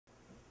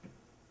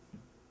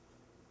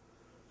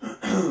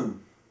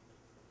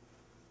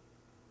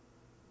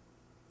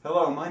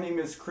my name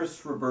is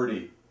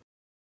Roberti.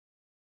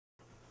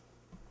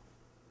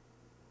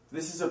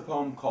 This is a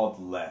poem called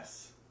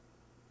Less.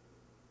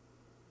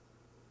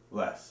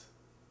 Less.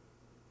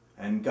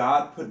 And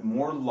God put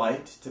more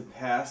light to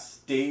pass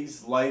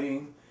day's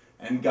lighting,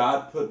 and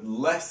God put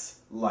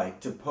less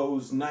light to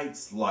pose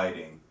night's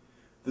lighting.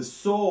 The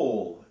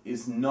soul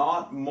is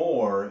not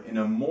more in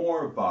a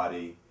more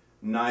body,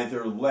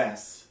 neither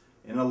less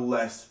in a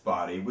less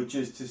body, which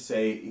is to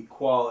say,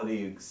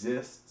 equality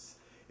exists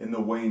in the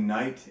way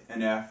night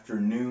and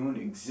afternoon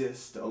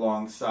exist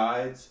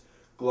alongsides,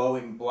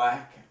 glowing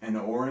black and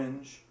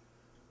orange,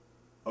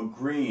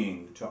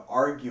 agreeing to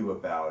argue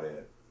about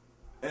it.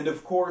 And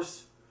of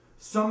course,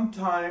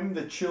 sometime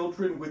the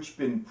children which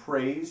been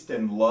praised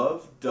and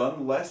loved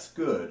done less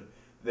good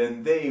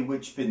than they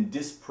which been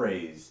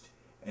dispraised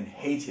and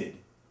hated.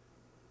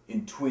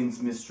 In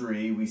twins'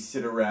 mystery we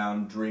sit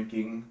around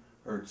drinking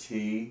her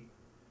tea.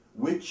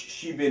 Which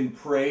she been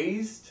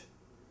praised?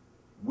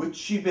 Which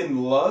she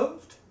been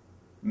loved?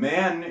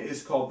 Man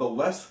is called the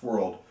less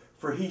world,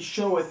 for he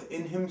showeth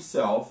in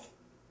himself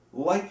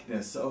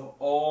likeness of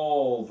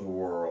all the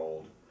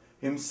world.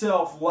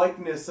 Himself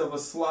likeness of a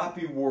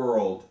sloppy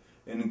world,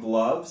 in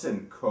gloves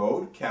and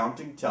coat,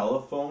 counting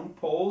telephone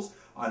poles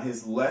on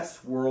his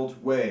less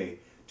world way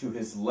to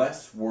his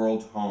less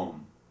world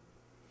home.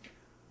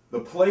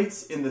 The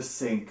plates in the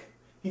sink.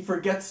 He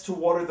forgets to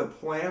water the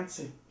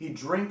plants. He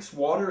drinks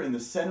water in the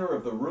center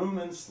of the room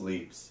and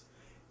sleeps.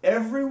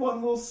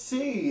 Everyone will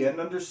see and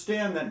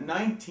understand that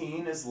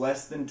 19 is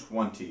less than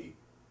 20.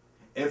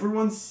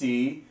 Everyone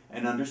see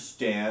and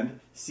understand,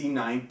 see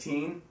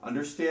 19,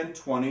 understand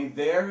 20.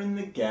 There in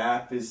the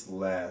gap is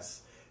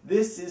less.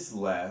 This is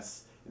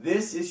less.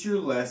 This is your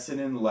lesson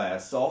in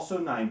less. Also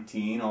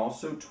 19,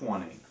 also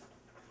 20.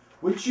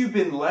 Which you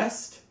been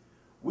lessed?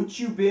 Which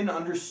you been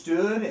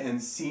understood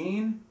and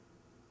seen?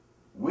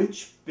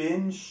 Which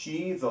been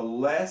she the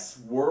less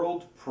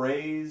world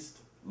praised,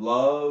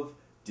 love,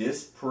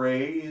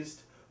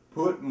 dispraised,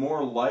 put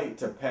more light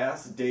to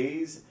pass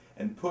days,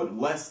 and put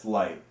less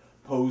light,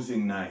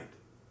 posing night.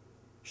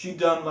 She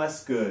done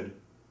less good.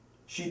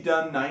 She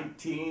done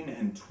 19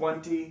 and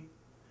 20.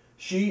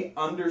 She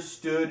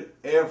understood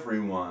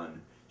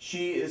everyone.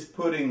 She is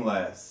putting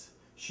less.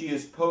 She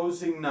is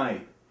posing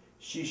night.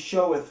 She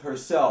showeth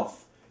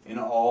herself in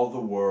all the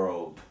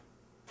world.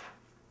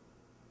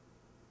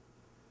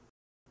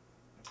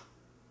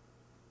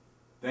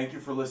 Thank you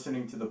for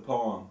listening to the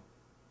poem.